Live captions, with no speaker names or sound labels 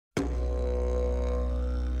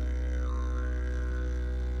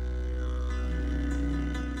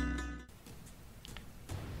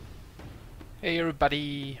Hey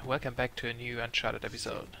everybody, welcome back to a new Uncharted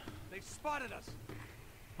episode. They've spotted us.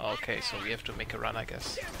 Okay, so we have to make a run, I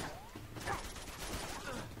guess.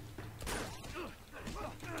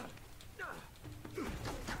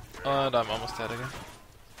 And I'm almost dead again.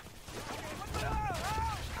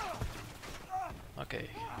 Okay.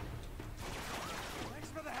 Thanks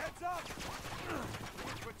for the heads up.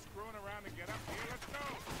 Quit screwing around and get up here. Let's go.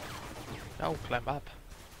 Now climb up.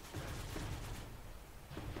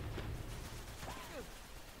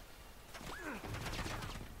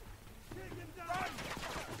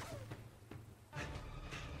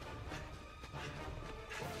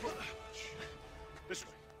 This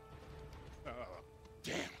way. Oh,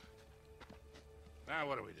 damn. Now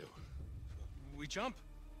what do? We jump?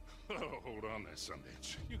 Oh, hold on there,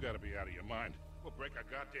 Sundance. You gotta be out of your mind. We'll break our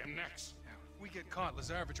goddamn necks. If we get caught,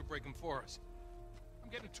 Lazarevich will break them for us. I'm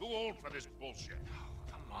getting too old for this bullshit. Oh,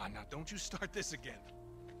 come on, now don't you start this again.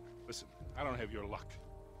 Listen, I don't have your luck.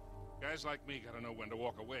 Guys like me gotta know when to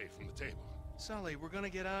walk away from the table. Sully, we're gonna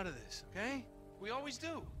get out of this, okay? We always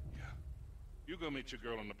do. Yeah. You go meet your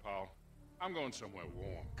girl in Nepal. I'm going somewhere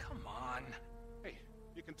warm. Come on. Hey,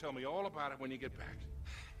 you can tell me all about it when you get back.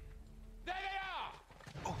 There they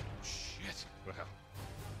are! Oh, shit. Well,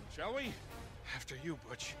 shall we? After you,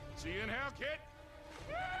 Butch. See you in hell, kid!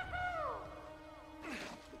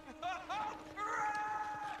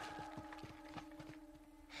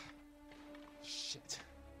 Shit.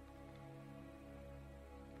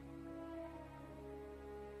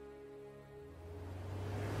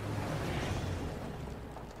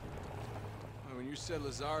 When you said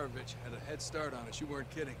Lazarevich had a head start on us, you weren't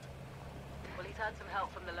kidding. Well, he's had some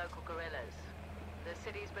help from the local guerrillas. The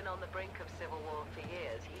city's been on the brink of civil war for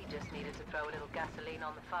years. He just needed to throw a little gasoline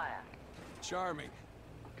on the fire. Charming.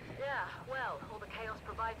 Yeah, well, all the chaos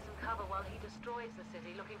provides some cover while he destroys the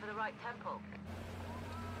city looking for the right temple.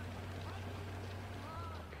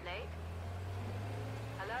 Nate?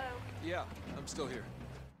 Hello? Yeah, I'm still here.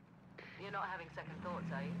 You're not having second thoughts,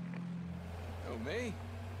 are you? Oh, me?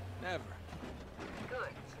 Never.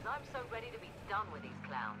 Good, because I'm so ready to be done with these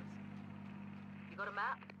clowns. You got a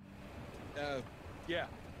map? Yeah.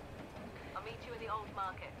 I'll meet you in the old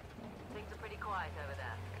market. Things are pretty quiet over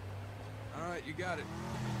there. All right, you got it.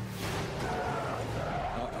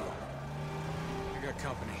 Uh-oh. I got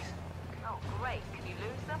company. Oh, great. Can you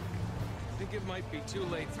lose them? I think it might be too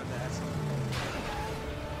late for that.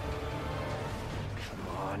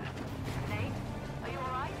 Come on. Nate, are you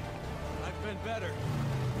all right? I've been better.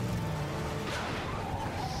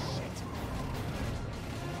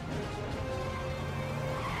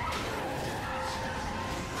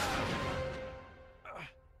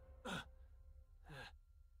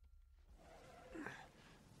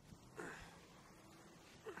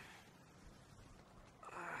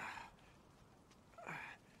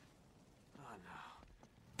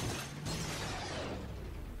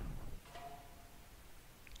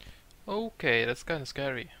 Okay, that's kinda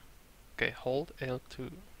scary. Okay, hold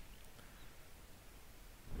L2.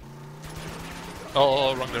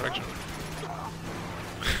 Oh, wrong direction.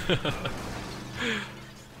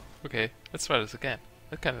 Okay, let's try this again.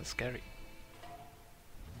 That's kinda scary.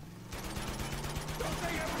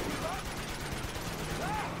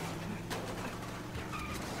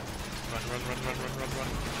 Run.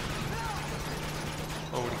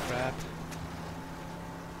 Holy crap.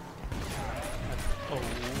 Oh.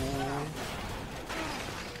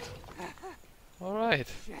 Alright.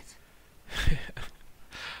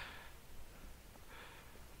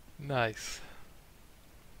 Nice.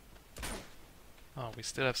 Oh, we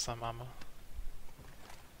still have some ammo.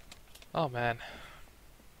 Oh man.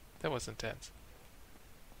 That was intense.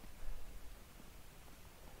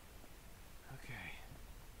 Okay.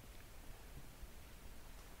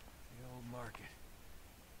 The old market.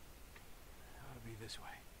 Ought to be this way.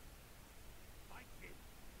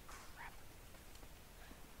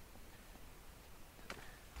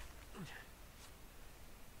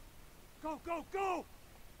 Go, go!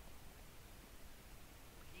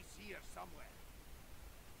 He's here somewhere.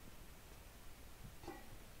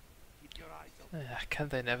 Keep your eyes open. Can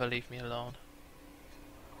they never leave me alone?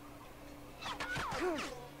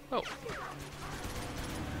 Oh.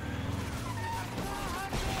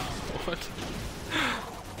 What?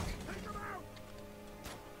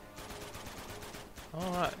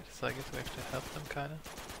 Alright, so I guess we have to help them kinda.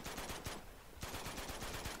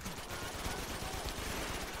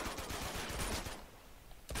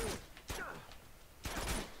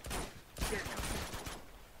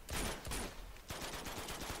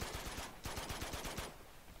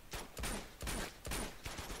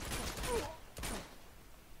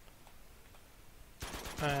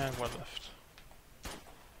 And one left.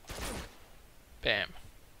 Bam.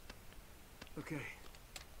 Okay,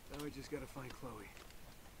 now we just gotta find Chloe.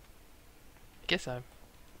 Guess I'm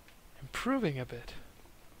improving a bit.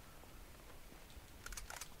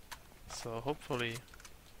 So hopefully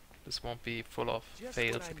this won't be full of Just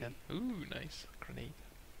fails what I again. Ooh, nice. Grenade.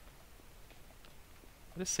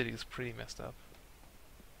 This city is pretty messed up.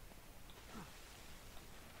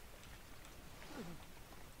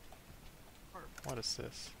 What is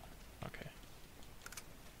this? Okay.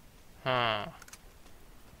 Huh.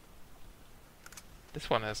 This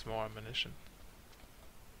one has more ammunition.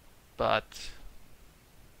 But...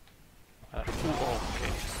 ooh,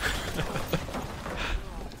 okay.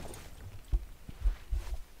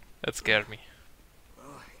 That scared me.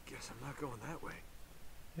 Well, I guess I'm not going that way.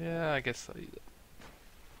 Yeah, I guess so either.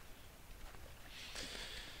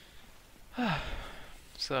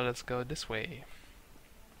 So let's go this way.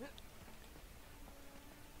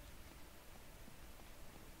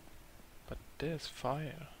 But there's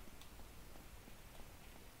fire.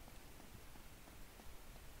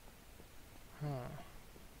 Huh.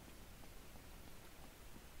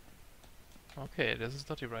 Okay, this is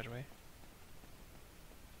not the right way.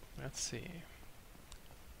 Let's see.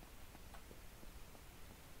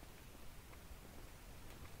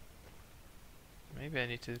 Maybe I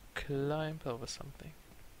need to climb over something.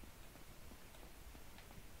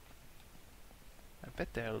 I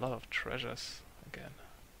bet there are a lot of treasures again.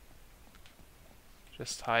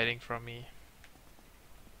 Just hiding from me.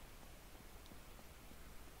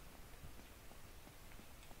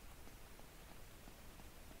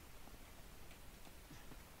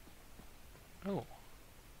 Oh.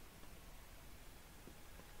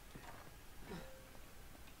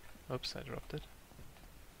 Oops, I dropped it.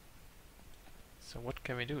 So what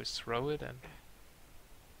can we do? Is throw it and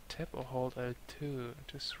tap or hold L2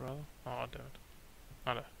 to throw? Oh, don't.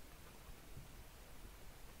 Oh, no.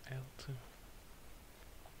 L2.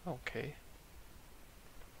 Okay.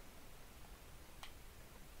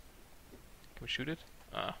 Can we shoot it?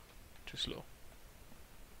 Ah, too slow.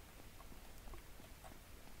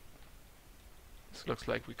 This looks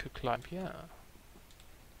like we could climb here.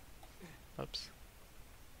 Oops.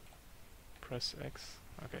 Press X.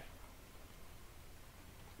 Okay.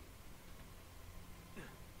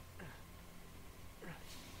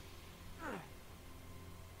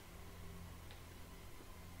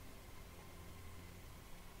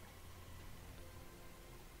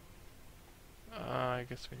 I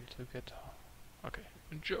guess we need to get... Okay,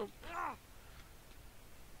 jump!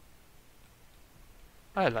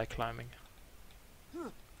 I like climbing.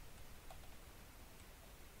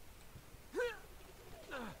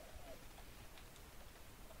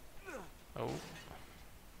 Oh.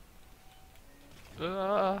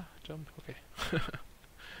 Jump, okay.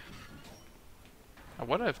 I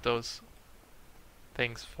wonder if those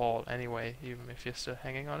things fall anyway, even if you're still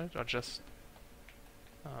hanging on it, or just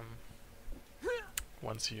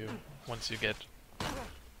once you get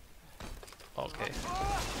okay.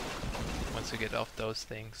 Once you get off those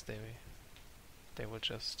things, they will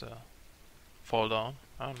just fall down.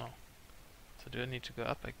 I don't know. So do I need to go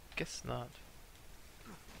up? I guess not.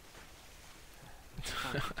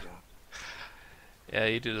 Yeah,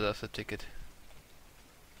 you do love the ticket.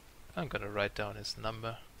 I'm gonna write down his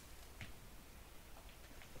number.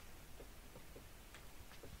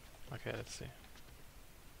 Okay, let's see.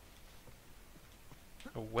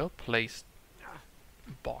 A well-placed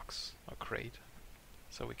box or crate,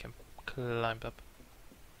 so we can climb up.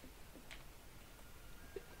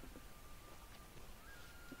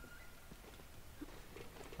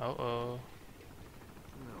 Uh-oh.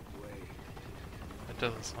 No way. That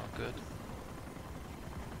doesn't sound good.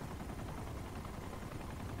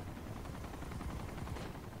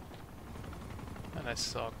 And I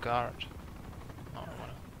saw a guard. Oh, I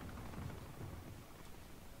wanna...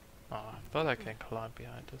 Oh, I thought I can climb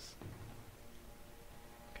behind this.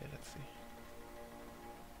 Okay, let's see.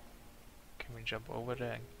 Can we jump over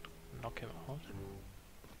there and knock him out?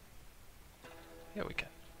 Yeah, we can.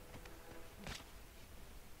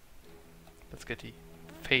 Let's get the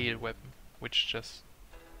fail weapon, which just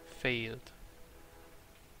failed.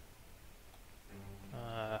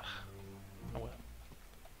 Oh well.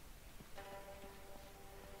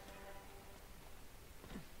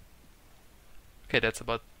 Okay, that's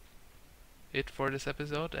about it for this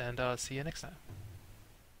episode, and I'll see you next time.